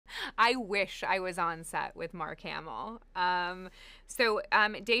I wish I was on set with Mark Hamill.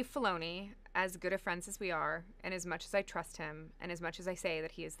 Dave Filoni, as good of friends as we are, and as much as I trust him, and as much as I say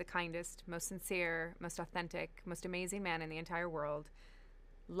that he is the kindest, most sincere, most authentic, most amazing man in the entire world,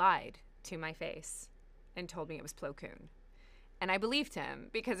 lied to my face and told me it was Plo Koon. And I believed him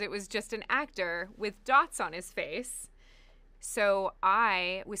because it was just an actor with dots on his face. So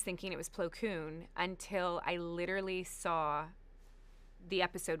I was thinking it was Plo Koon until I literally saw the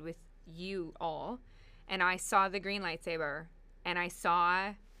episode with you all, and I saw the green lightsaber, and I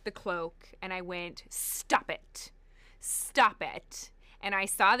saw the cloak, and I went, stop it. Stop it. And I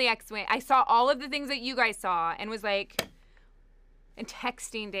saw the X-Wing. I saw all of the things that you guys saw and was like, and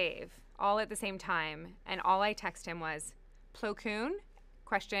texting Dave all at the same time. And all I text him was, Plo Koon?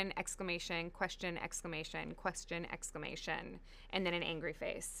 Question, exclamation, question, exclamation, question, exclamation, and then an angry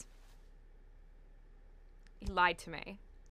face. He lied to me.